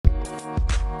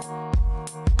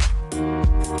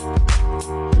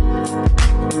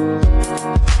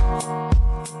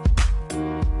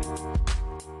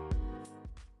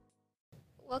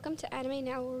Anime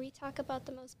Now, where we talk about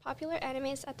the most popular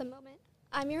animes at the moment.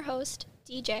 I'm your host,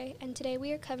 DJ, and today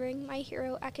we are covering My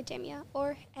Hero Academia,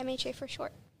 or MHA for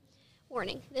short.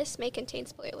 Warning, this may contain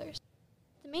spoilers.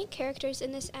 The main characters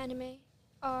in this anime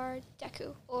are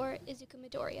Deku, or Izuku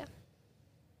Midoriya.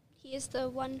 He is the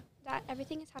one that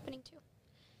everything is happening to.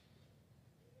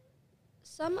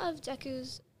 Some of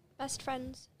Deku's best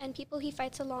friends and people he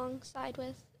fights alongside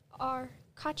with are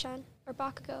Kacchan, or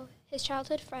Bakugo, his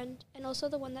childhood friend, and also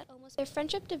the one that almost... Their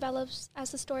friendship develops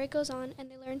as the story goes on,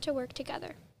 and they learn to work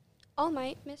together. All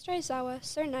Might, Mr. Aizawa,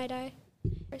 Sir Night-Eye,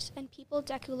 and people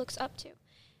Deku looks up to,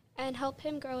 and help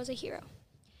him grow as a hero.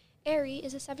 Eri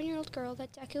is a 7-year-old girl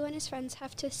that Deku and his friends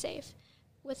have to save,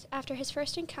 after his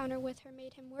first encounter with her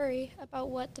made him worry about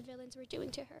what the villains were doing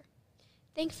to her.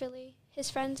 Thankfully,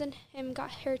 his friends and him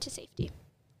got her to safety.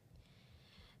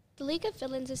 The League of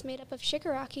Villains is made up of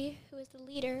Shigaraki, who is the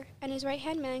leader, and his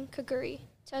right-hand man, Kaguri,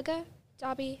 Toga,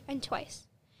 Dabi, and Twice,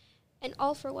 and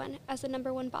All for One as the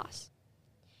number one boss.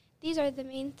 These are the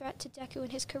main threat to Deku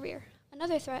in his career.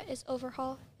 Another threat is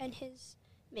Overhaul and his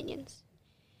minions.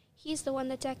 He's the one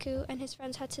that Deku and his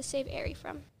friends had to save Eri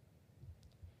from.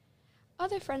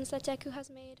 Other friends that Deku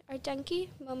has made are Denki,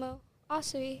 Momo,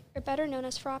 Asui, or better known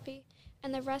as Froppy,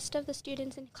 and the rest of the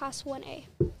students in Class 1A.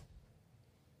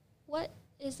 What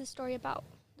is the story about?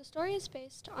 The story is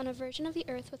based on a version of the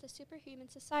Earth with a superhuman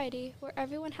society where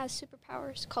everyone has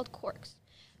superpowers called quirks,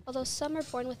 although some are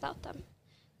born without them.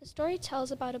 The story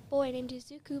tells about a boy named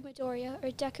Izuku Midoriya,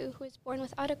 or Deku, who is born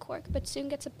without a quirk but soon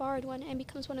gets a borrowed one and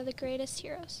becomes one of the greatest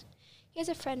heroes. He has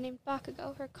a friend named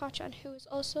Bakugo, or Kacchan, who is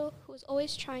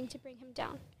always trying to bring him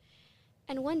down.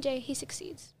 And one day he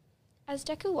succeeds. As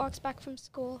Deku walks back from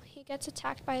school, he gets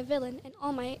attacked by a villain, and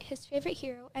All Might, his favorite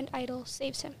hero and idol,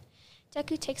 saves him.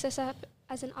 Deku takes this up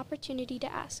as an opportunity to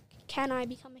ask, "Can I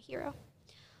become a hero?"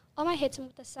 All Might hits him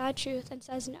with the sad truth and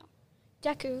says no.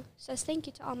 Deku says thank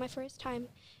you to All Might for his time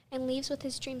and leaves with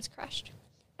his dreams crushed.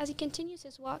 As he continues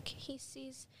his walk, he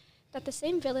sees that the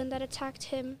same villain that attacked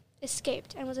him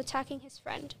escaped and was attacking his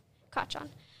friend,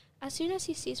 Kacchan. As soon as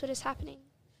he sees what is happening,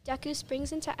 Deku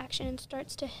springs into action and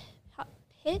starts to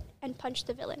hit and punch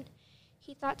the villain.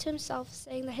 He thought to himself,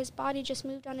 saying that his body just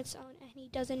moved on its own and he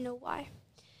doesn't know why.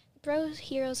 The bro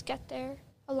heroes get there,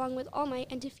 along with All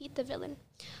Might, and defeat the villain.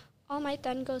 All Might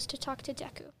then goes to talk to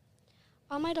Deku.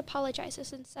 All Might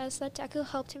apologizes and says that Deku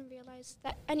helped him realize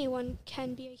that anyone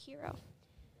can be a hero,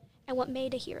 and what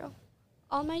made a hero.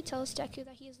 All Might tells Deku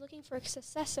that he is looking for a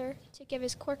successor to give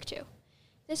his quirk to.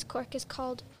 This quirk is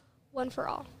called One for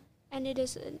All, and it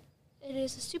is a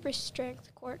super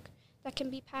strength quirk that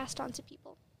can be passed on to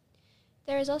people.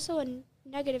 There is also a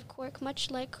negative quirk,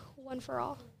 much like One for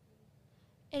All,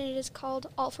 and it is called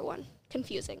All for One.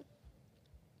 Confusing.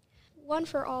 One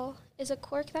for All is a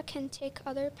quirk that can take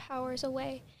other powers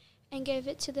away and give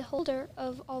it to the holder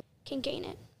of all can gain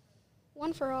it.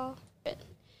 One for All.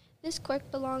 This quirk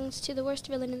belongs to the worst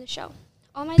villain in the show.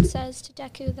 All Might says to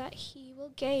Deku that he will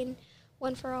gain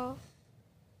One for All,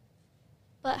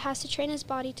 but has to train his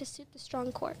body to suit the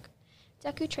strong quirk.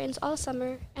 Deku trains all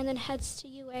summer and then heads to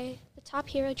UA, the top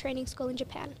hero training school in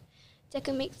Japan.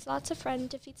 Deku makes lots of friends,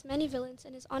 defeats many villains,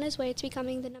 and is on his way to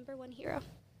becoming the number one hero.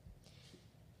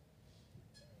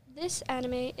 This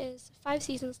anime is 5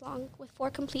 seasons long with 4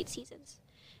 complete seasons.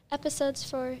 Episodes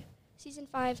for Season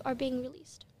 5 are being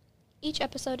released. Each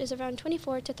episode is around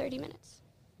 24 to 30 minutes.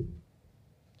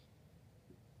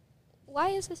 Why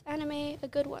is this anime a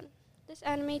good one? This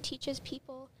anime teaches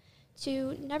people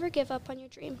to never give up on your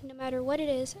dream, no matter what it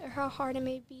is or how hard it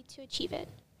may be to achieve it.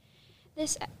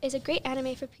 This is a great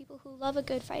anime for people who love a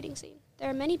good fighting scene. There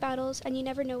are many battles, and you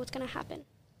never know what's going to happen.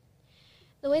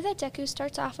 The way that Deku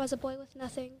starts off as a boy with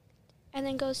nothing, and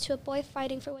then goes to a boy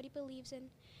fighting for what he believes in,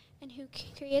 and who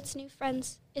creates new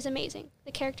friends, is amazing.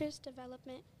 The character's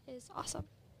development is awesome.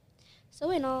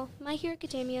 So in all, My Hero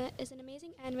Academia is an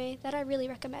amazing anime that I really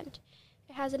recommend.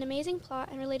 It has an amazing plot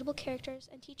and relatable characters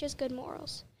and teaches good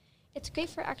morals. It's great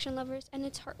for action lovers, and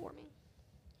it's heartwarming.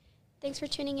 Thanks for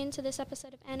tuning in to this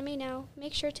episode of Anime Now.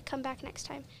 Make sure to come back next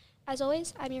time. As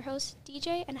always, I'm your host,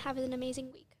 DJ, and have an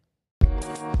amazing week.